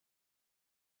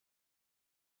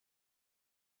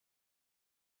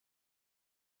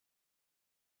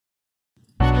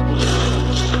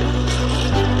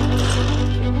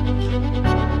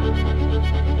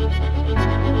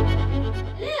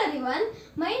everyone,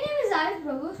 my name is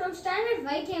Prabhu from Standard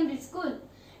 5 Cambridge School.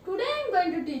 Today I am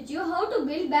going to teach you how to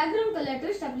build background color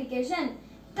twist application.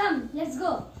 Come, let's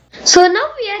go. So now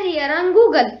we are here on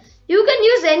Google. You can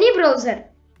use any browser.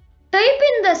 Type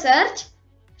in the search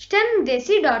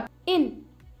stemdesi.in.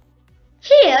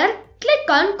 Here, click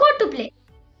on Code to Play.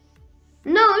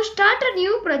 Now start a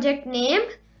new project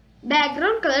named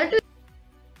Background Color Twist.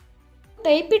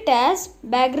 Type it as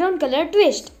Background Color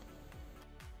Twist.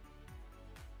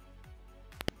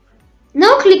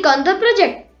 Now click on the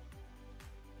project.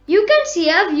 You can see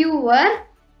a viewer,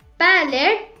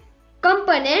 palette,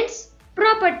 components,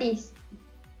 properties.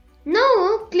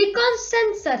 Now click on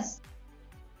sensors.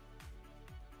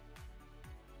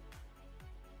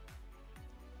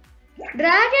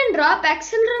 Drag and drop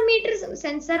accelerometer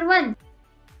sensor 1.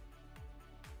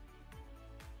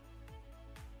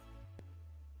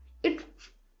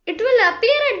 It will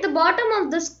appear at the bottom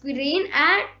of the screen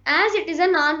as it is a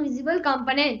non-visible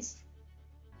component.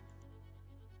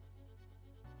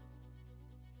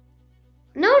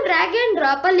 Now drag and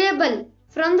drop a label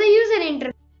from the user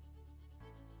interface.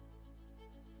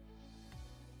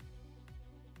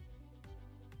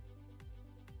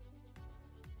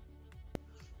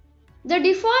 The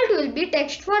default will be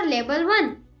text for label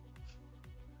 1.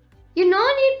 You no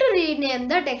need to rename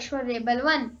the text for label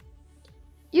 1.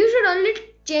 You should only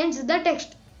change the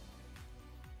text.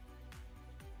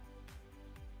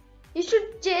 You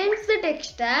should change the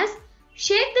text as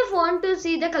shake the font to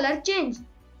see the color change.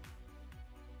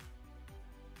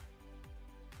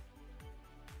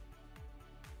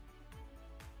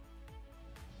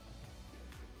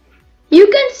 You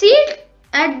can see it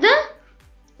at the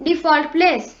default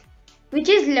place, which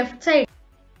is left side.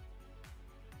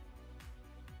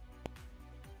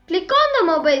 Click on the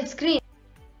mobile screen.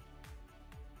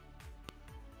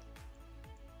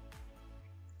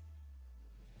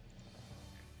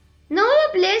 Now the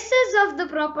places of the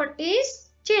properties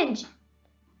change.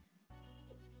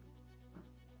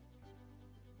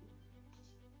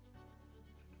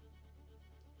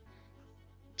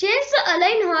 Change the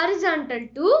align horizontal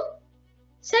to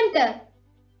center.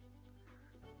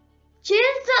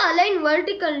 Change the align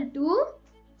vertical to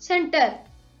center.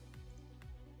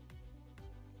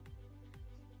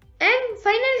 And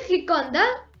finally click on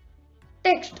the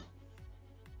text.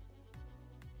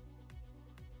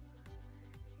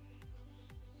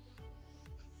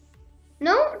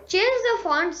 Now change the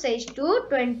font size to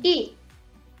 20.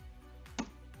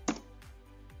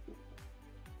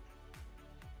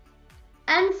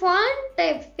 And font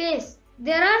typeface.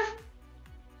 There are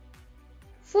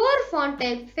 4 font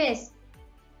typeface.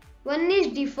 One is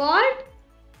default,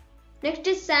 next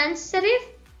is sans serif,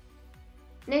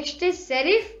 next is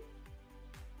serif,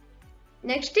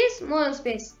 next is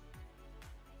monospace.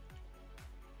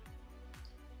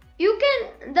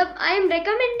 I am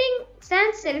recommending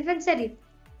sans serif and serif.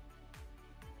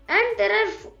 And there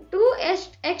are 2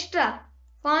 extra,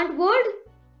 font bold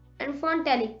and font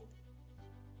italic.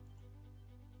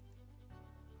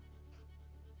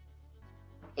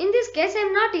 In this case, I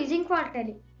am not using font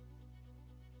italic.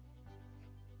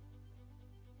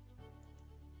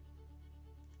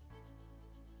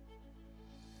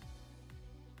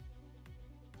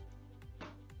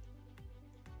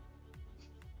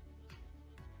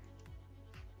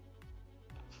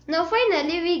 Now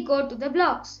finally we go to the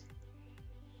blocks.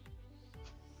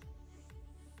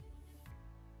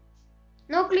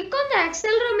 Now click on the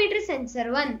accelerometer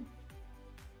sensor 1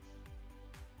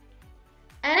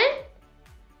 and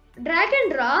drag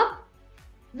and drop.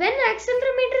 When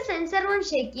accelerometer sensor 1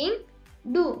 shaking,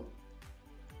 do.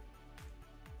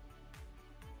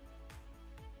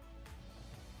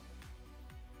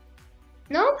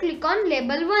 Now click on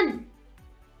label 1.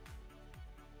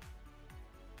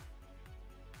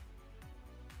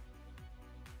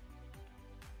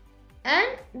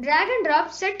 And drag and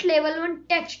drop set label 1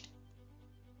 text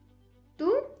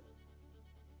to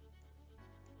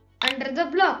under the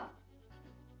block.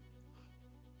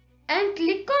 And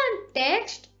click on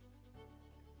text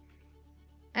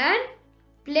and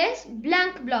place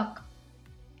blank block.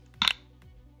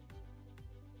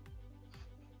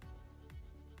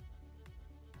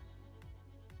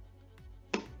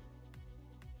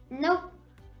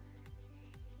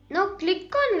 Now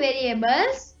click on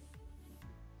variables,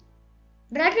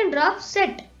 drag and drop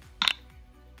set.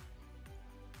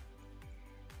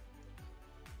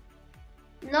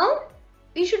 Now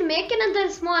we should make another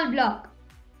small block.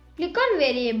 Click on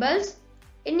variables,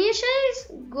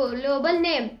 initialize global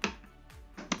name.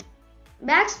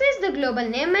 Backspace the global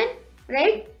name and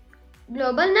write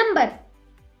global number.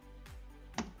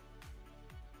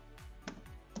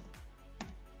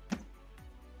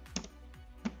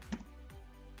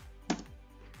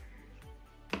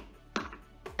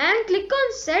 And click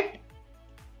on set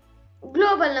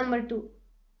global number 2.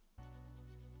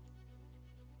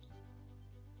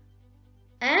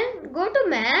 And go to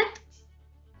math,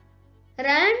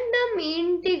 random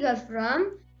integer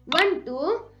from 1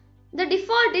 to, the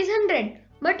default is 100.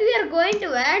 But we are going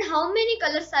to add, how many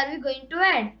colors are we going to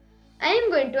add? I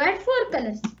am going to add 4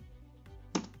 colors.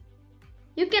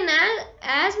 You can add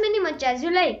as many much as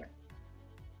you like.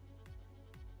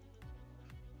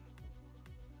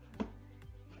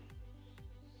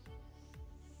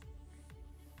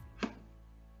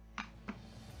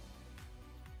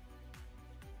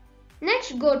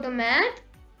 Next, go to math,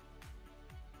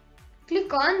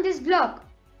 click on this block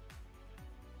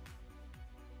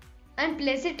and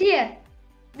place it here.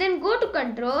 Then go to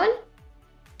control,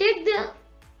 take the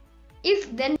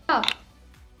if then block.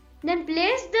 Then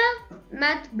place the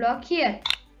math block here.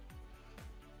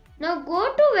 Now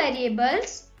go to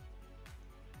variables,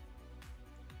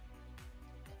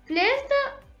 place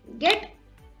the get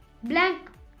blank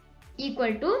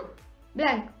equal to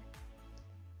blank.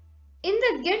 In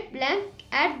the get blank,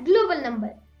 add global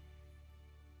number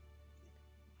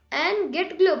and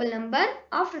get global number.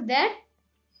 After that,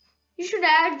 you should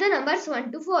add the numbers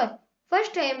 1 to 4.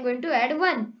 First, I am going to add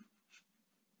 1.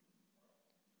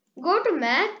 Go to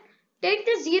math, take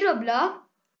the 0 block,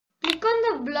 click on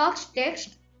the block's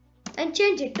text and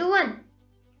change it to 1.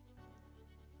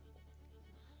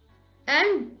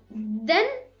 And then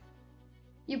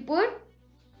you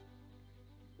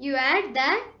add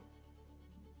that.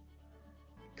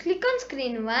 Click on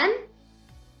screen 1,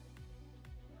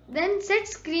 then set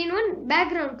screen 1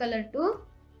 background color to,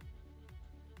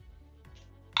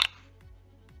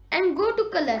 and go to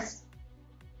colors,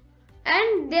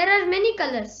 and there are many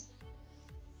colors.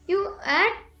 You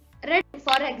add red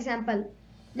for example.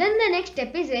 Then the next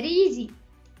step is very easy.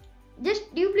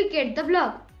 Just duplicate the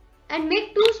block and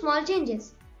make 2 small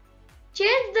changes.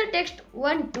 Change the text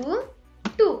 1 to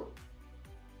 2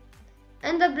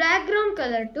 and the background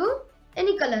color to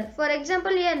any color, for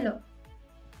example yellow,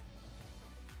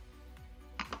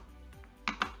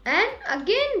 and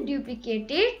again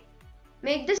duplicate it,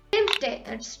 make the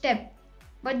same step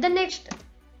but the next,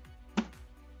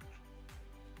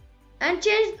 and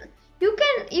change. You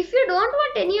can, if you don't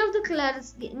want any of the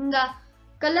colors in the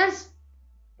colors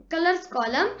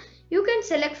column, you can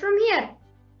select from here.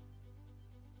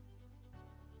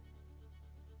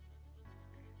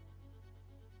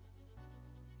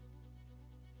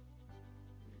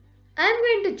 I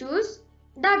am going to choose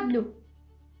dark blue.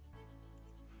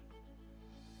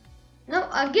 Now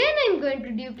again I am going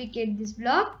to duplicate this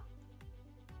block.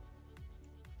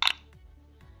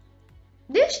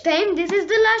 This time this is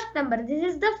the last number. This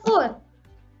is the 4.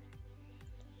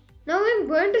 Now I am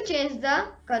going to change the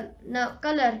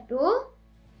color to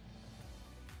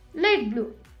light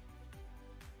blue.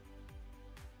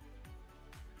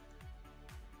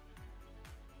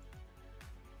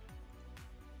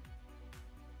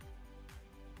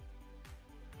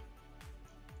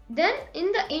 Then in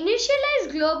the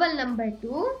initialize global number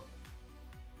 2,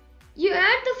 you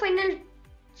add the final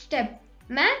step,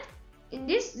 math, in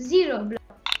this 0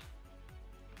 block.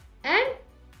 And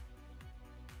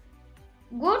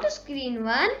go to screen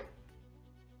 1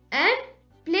 and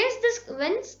place this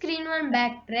when screen 1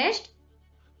 backtraced,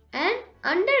 and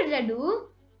under the do,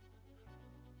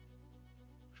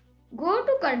 go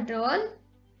to control,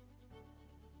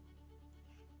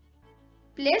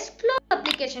 place close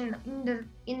application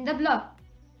in the block.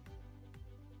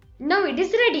 Now it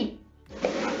is ready.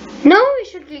 Now we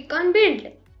should click on build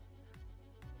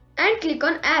and click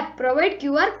on app, provide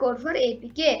QR code for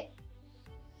APK.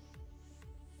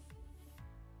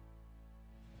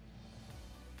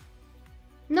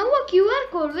 Now a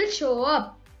QR code will show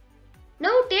up.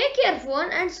 Now take your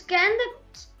phone and scan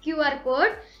the QR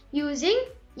code using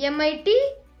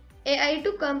MIT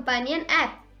AI2 companion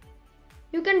app.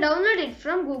 You can download it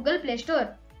from Google Play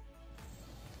Store.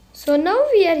 So now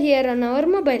we are here on our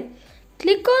mobile.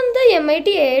 Click on the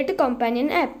MIT AI2 companion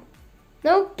app.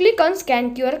 Now click on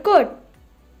scan QR code.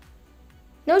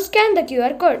 Now scan the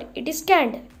QR code. It is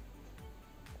scanned.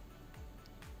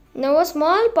 Now a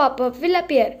small pop-up will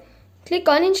appear. Click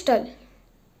on install.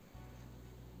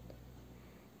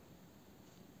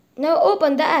 Now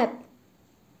open the app.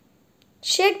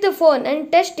 Shake the phone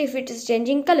and test if it is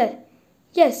changing color.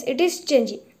 Yes, it is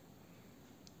changing.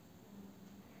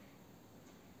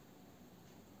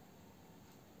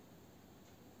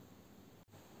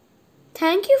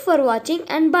 Thank you for watching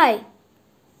and bye.